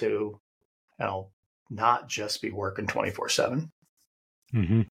people to, not just be working 24/7.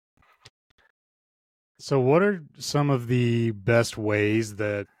 Mm-hmm. So what are some of the best ways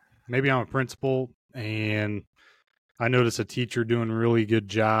that maybe I'm a principal and I notice a teacher doing a really good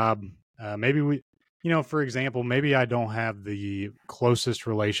job? Maybe we, for example, maybe I don't have the closest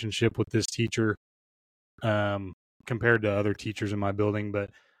relationship with this teacher compared to other teachers in my building,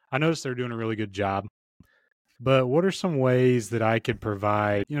 but I notice they're doing a really good job. But what are some ways that I could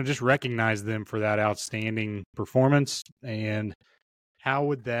provide, just recognize them for that outstanding performance? And how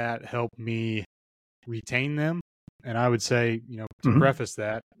would that help me retain them? And I would say, to preface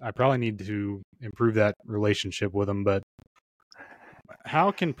that, I probably need to improve that relationship with them. But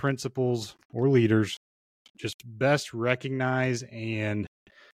how can principals or leaders just best recognize and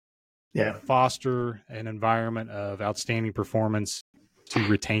Yeah. foster an environment of outstanding performance to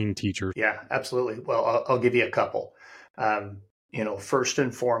retain teachers? Yeah, absolutely. Well, I'll give you a couple. First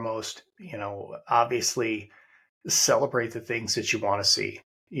and foremost, obviously celebrate the things that you want to see.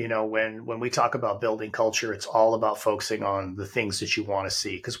 When we talk about building culture, it's all about focusing on the things that you want to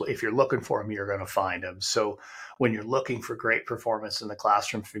see, because if you're looking for them, you're going to find them. So when you're looking for great performance in the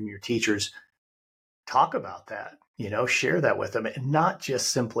classroom from your teachers, talk about that. Share that with them, and not just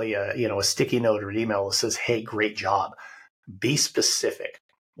simply a sticky note or an email that says, "Hey, great job." Be specific.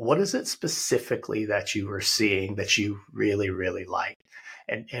 What is it specifically that you are seeing that you really, really like?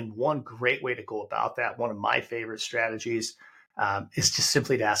 And one great way to go about that, one of my favorite strategies, is just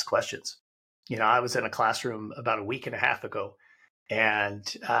simply to ask questions. I was in a classroom about a week and a half ago, and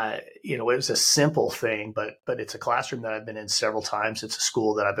it was a simple thing, but it's a classroom that I've been in several times. It's a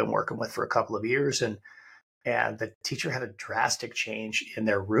school that I've been working with for a couple of years, and the teacher had a drastic change in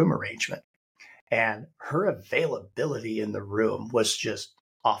their room arrangement. And her availability in the room was just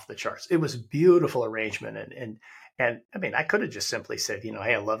off the charts. It was a beautiful arrangement. And I mean, I could have just simply said,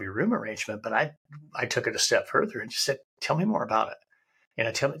 "Hey, I love your room arrangement," but I took it a step further and just said, "Tell me more about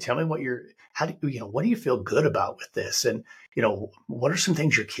it. Tell me what do you feel good about with this? And, what are some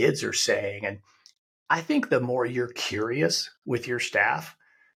things your kids are saying?" And I think the more you're curious with your staff,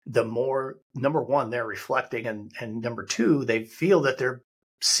 the more, number one, they're reflecting, and number two, they feel that they're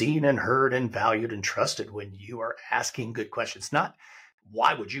seen and heard and valued and trusted when you are asking good questions. Not,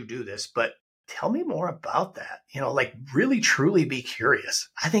 "Why would you do this?" but, "Tell me more about that." Like, really truly be curious.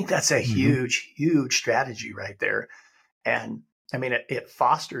 I think that's a Mm-hmm. huge, huge strategy right there. And I mean, it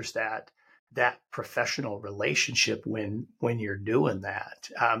fosters that professional relationship when you're doing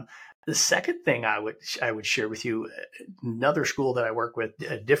that. The second thing I would share with you, another school that I work with,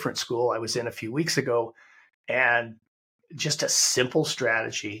 a different school I was in a few weeks ago, and just a simple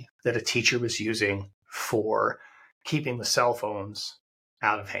strategy that a teacher was using for keeping the cell phones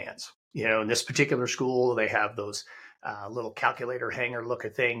out of hands. In this particular school, they have those little calculator hanger look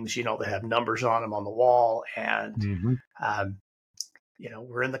at things, that have numbers on them on the wall. And, Mm-hmm. um,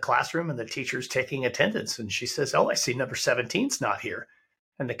 we're in the classroom and the teacher's taking attendance. And she says, "Oh, I see number 17's not here."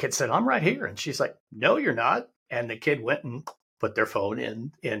 And the kid said, "I'm right here." And she's like, "No, you're not." And the kid went and put their phone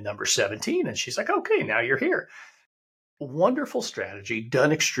in number 17. And she's like, "Okay, now you're here." Wonderful strategy,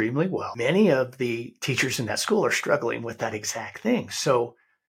 done extremely well. Many of the teachers in that school are struggling with that exact thing. So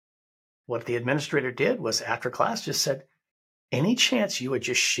what the administrator did was, after class, just said, "Any chance you would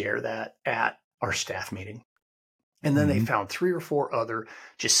just share that at our staff meeting?" And then they Mm-hmm. found 3 or 4 other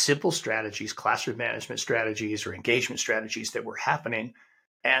just simple strategies, classroom management strategies or engagement strategies that were happening.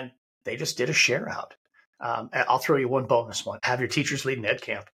 And they just did a share out. I'll throw you one bonus one. Have your teachers lead an ed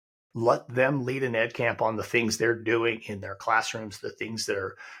camp. Let them lead an ed camp on the things they're doing in their classrooms, the things that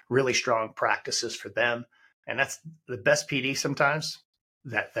are really strong practices for them. And that's the best PD sometimes,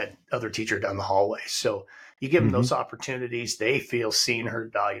 that other teacher down the hallway. So you give them Mm-hmm. those opportunities. They feel seen,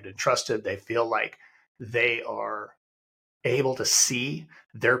 heard, valued, and trusted. They feel like they are able to see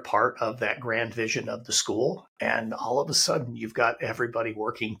their part of that grand vision of the school. And all of a sudden, you've got everybody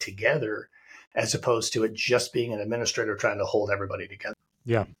working together, as opposed to it just being an administrator trying to hold everybody together.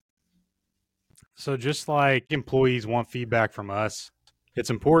 Yeah. So just like employees want feedback from us,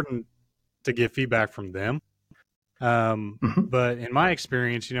 it's important to get feedback from them. Mm-hmm. But in my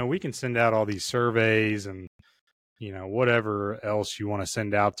experience, we can send out all these surveys and, whatever else you want to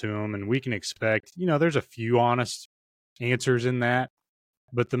send out to them. And we can expect, there's a few honest answers in that,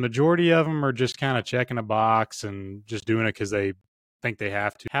 but the majority of them are just kind of checking a box and just doing it because they think they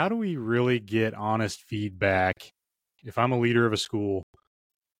have to. How do we really get honest feedback? If I'm a leader of a school,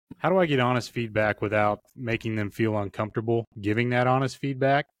 how do I get honest feedback without making them feel uncomfortable giving that honest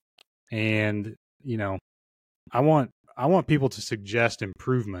feedback? And, I want people to suggest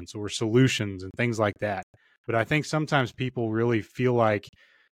improvements or solutions and things like that. But I think sometimes people really feel like,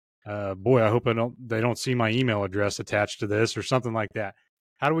 boy, I hope they don't see my email address attached to this or something like that.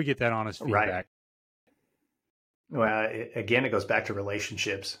 How do we get that honest Right. feedback? Well, again, it goes back to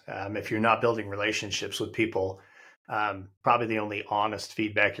relationships. If you're not building relationships with people, probably the only honest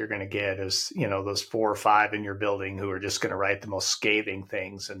feedback you're going to get is, those 4 or 5 in your building who are just going to write the most scathing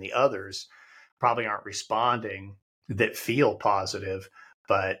things, and the others probably aren't responding, that feel positive,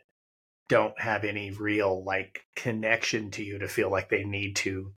 but don't have any real connection to you to feel like they need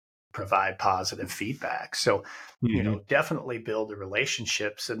to provide positive feedback. So, Mm-hmm. definitely build the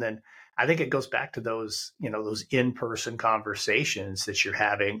relationships. And then I think it goes back to those in-person conversations that you're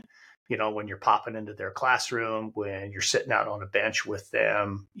having, when you're popping into their classroom, when you're sitting out on a bench with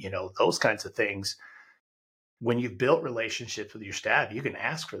them, those kinds of things. when you've built relationships with your staff, you can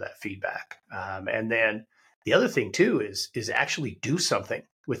ask for that feedback. And then the other thing too is actually do something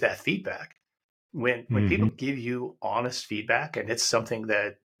with that feedback. When Mm-hmm. people give you honest feedback and it's something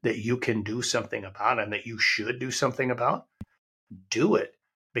that you can do something about and that you should do something about, do it,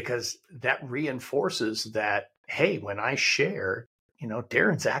 because that reinforces that, hey, when I share,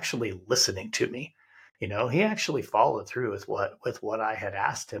 Darren's actually listening to me. He actually followed through with what I had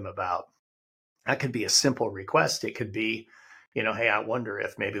asked him about. That could be a simple request. It could be, hey, I wonder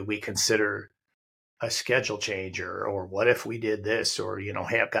if maybe we consider a schedule change, or what if we did this, or,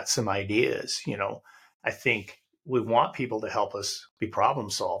 hey, I've got some ideas. I think we want people to help us be problem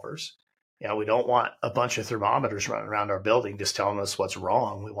solvers. We don't want a bunch of thermometers running around our building just telling us what's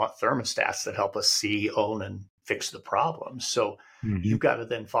wrong. We want thermostats that help us see, own, and fix the problems. So Mm-hmm. you've got to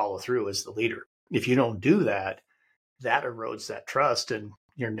then follow through as the leader. If you don't do that, that erodes that trust, and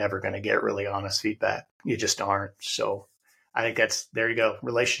you're never going to get really honest feedback. You just aren't. So I think there you go,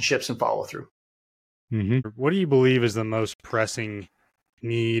 relationships and follow through. Mm-hmm. What do you believe is the most pressing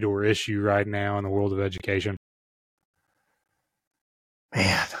need or issue right now in the world of education?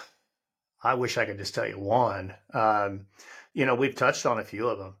 Man, I wish I could just tell you one. We've touched on a few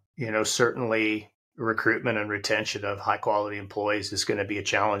of them. Certainly recruitment and retention of high quality employees is going to be a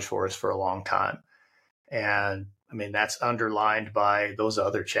challenge for us for a long time. And I mean, that's underlined by those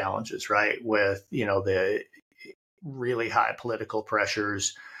other challenges, right? With, the really high political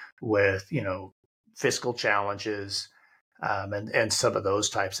pressures, with, fiscal challenges, and some of those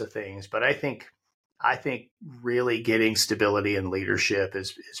types of things. But I think really getting stability and leadership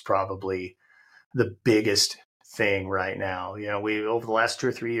is probably the biggest thing right now. We over the last 2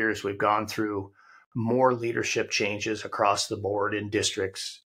 or 3 years, we've gone through more leadership changes across the board in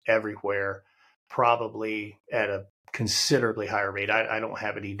districts everywhere, probably at a considerably higher rate. I don't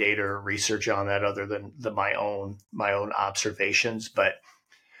have any data or research on that other than my own observations, but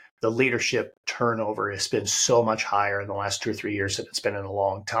the leadership turnover has been so much higher in the last 2 or 3 years than it's been in a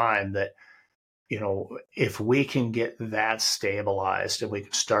long time, that if we can get that stabilized and we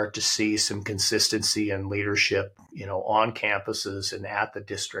can start to see some consistency in leadership, on campuses and at the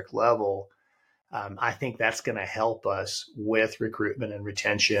district level, I think that's going to help us with recruitment and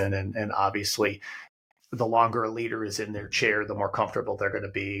retention. And obviously, the longer a leader is in their chair, the more comfortable they're going to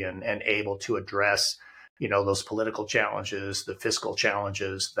be and able to address, those political challenges, the fiscal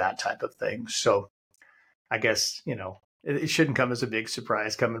challenges, that type of thing. So I guess, it shouldn't come as a big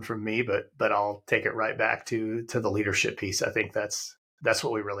surprise coming from me, but I'll take it right back to the leadership piece. I think that's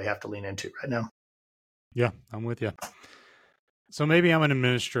what we really have to lean into right now. Yeah, I'm with you. So maybe I'm an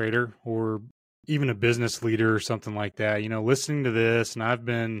administrator or even a business leader or something like that, listening to this, and I've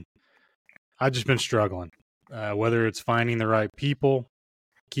just been struggling, whether it's finding the right people,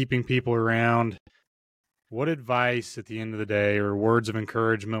 keeping people around. What advice at the end of the day or words of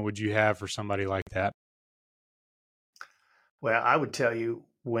encouragement would you have for somebody like that? Well, I would tell you,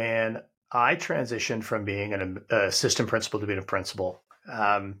 when I transitioned from being an assistant principal to being a principal,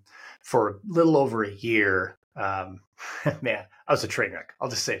 for a little over a year, man, I was a train wreck. I'll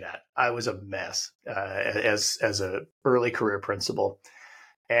just say that. I was a mess as a early career principal.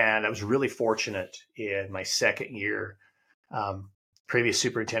 And I was really fortunate in my second year. Previous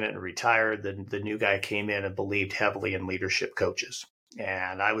superintendent retired. The new guy came in and believed heavily in leadership coaches.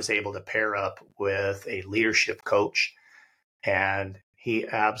 And I was able to pair up with a leadership coach, and he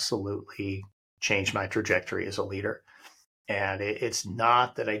absolutely changed my trajectory as a leader. And it's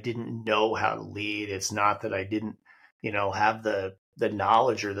not that I didn't know how to lead. It's not that I didn't, have the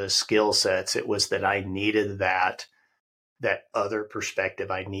knowledge or the skill sets. It was that I needed that other perspective.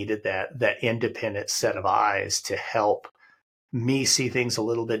 I needed that independent set of eyes to help me see things a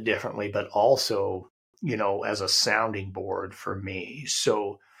little bit differently, but also, as a sounding board for me.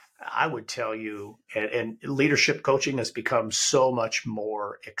 So I would tell you, and leadership coaching has become so much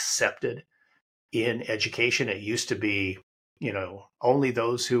more accepted in education. It used to be, only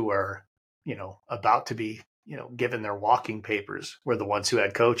those who are, about to be, given their walking papers were the ones who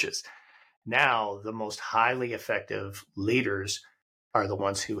had coaches. Now, the most highly effective leaders are the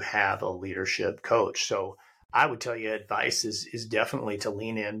ones who have a leadership coach. So I would tell you, advice is definitely to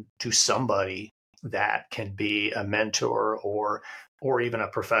lean in to somebody that can be a mentor, or even a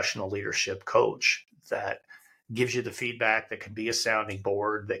professional leadership coach that gives you the feedback, that can be a sounding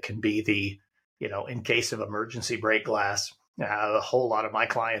board, that can be the, in case of emergency break glass. A whole lot of my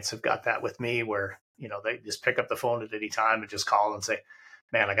clients have got that with me, where, they just pick up the phone at any time and just call and say,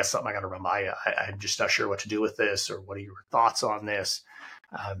 man, I got something I got to run by you. I'm just not sure what to do with this, or what are your thoughts on this?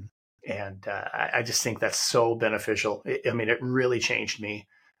 I just think that's so beneficial. It really changed me.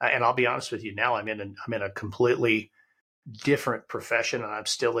 and I'll be honest with you now, I'm in a completely different profession, and I'm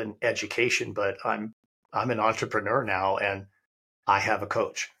still in education, but I'm an entrepreneur now, and I have a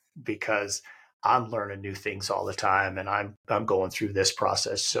coach because I'm learning new things all the time, and I'm going through this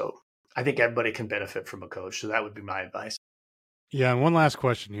process. So I think everybody can benefit from a coach. So that would be my advice. Yeah, and one last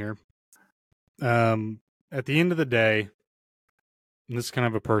question here. At the end of the day, and this is kind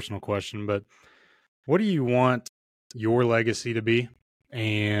of a personal question, but what do you want your legacy to be?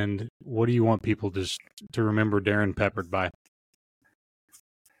 And what do you want people to remember Darrin Peppard by?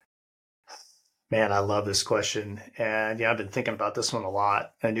 Man, I love this question. And yeah, I've been thinking about this one a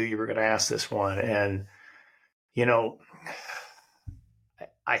lot. I knew you were going to ask this one. And, you know,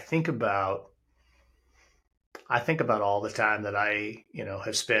 I think about all the time that I,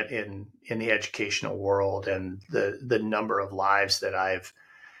 have spent in the educational world, and the number of lives that I've,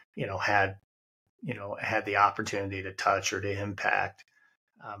 had the opportunity to touch or to impact.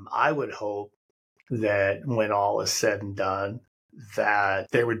 I would hope that when all is said and done,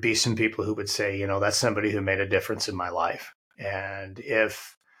 that there would be some people who would say, that's somebody who made a difference in my life. And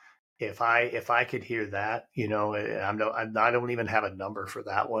if I could hear that, I don't even have a number for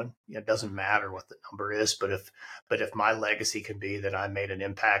that one. It doesn't matter what the number is, but if my legacy can be that I made an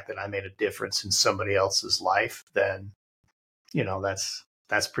impact, that I made a difference in somebody else's life, then,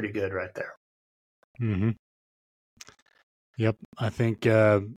 that's pretty good right there. Mm-hmm. Yep. I think,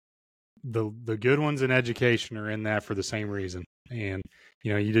 the good ones in education are in that for the same reason. And,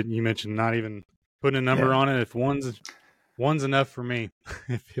 you mentioned not even putting a number on it. If one's enough for me.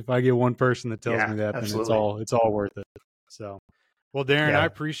 if I get one person that tells me that, absolutely. then it's all worth it. So, well, Darrin, I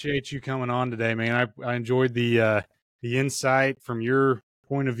appreciate you coming on today, man. I enjoyed the insight from your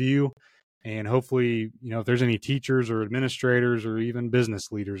point of view, and hopefully, if there's any teachers or administrators or even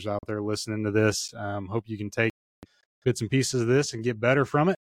business leaders out there listening to this, hope you can take bits and pieces of this and get better from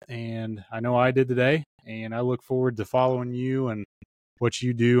it. And I know I did today, and I look forward to following you and what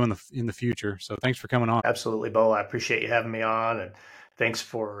you do in the future. So thanks for coming on. Absolutely, Bo. I appreciate you having me on, and thanks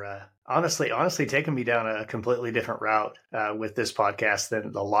for honestly taking me down a completely different route with this podcast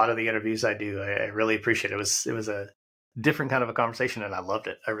than a lot of the interviews I do. I really appreciate it. It was a different kind of a conversation, and I loved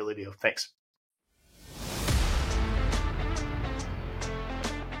it. I really do. Thanks.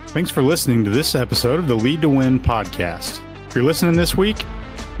 Thanks for listening to this episode of the Lead to Win podcast. If you're listening this week,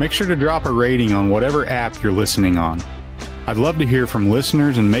 make sure to drop a rating on whatever app you're listening on. I'd love to hear from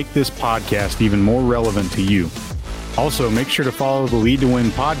listeners and make this podcast even more relevant to you. Also, make sure to follow the Lead to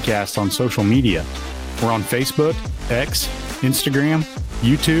Win podcast on social media. We're on Facebook, X, Instagram,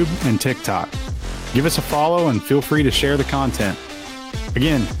 YouTube, and TikTok. Give us a follow and feel free to share the content.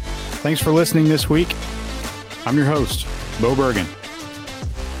 Again, thanks for listening this week. I'm your host, Bo Bergen.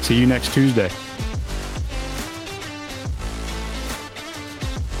 See you next Tuesday.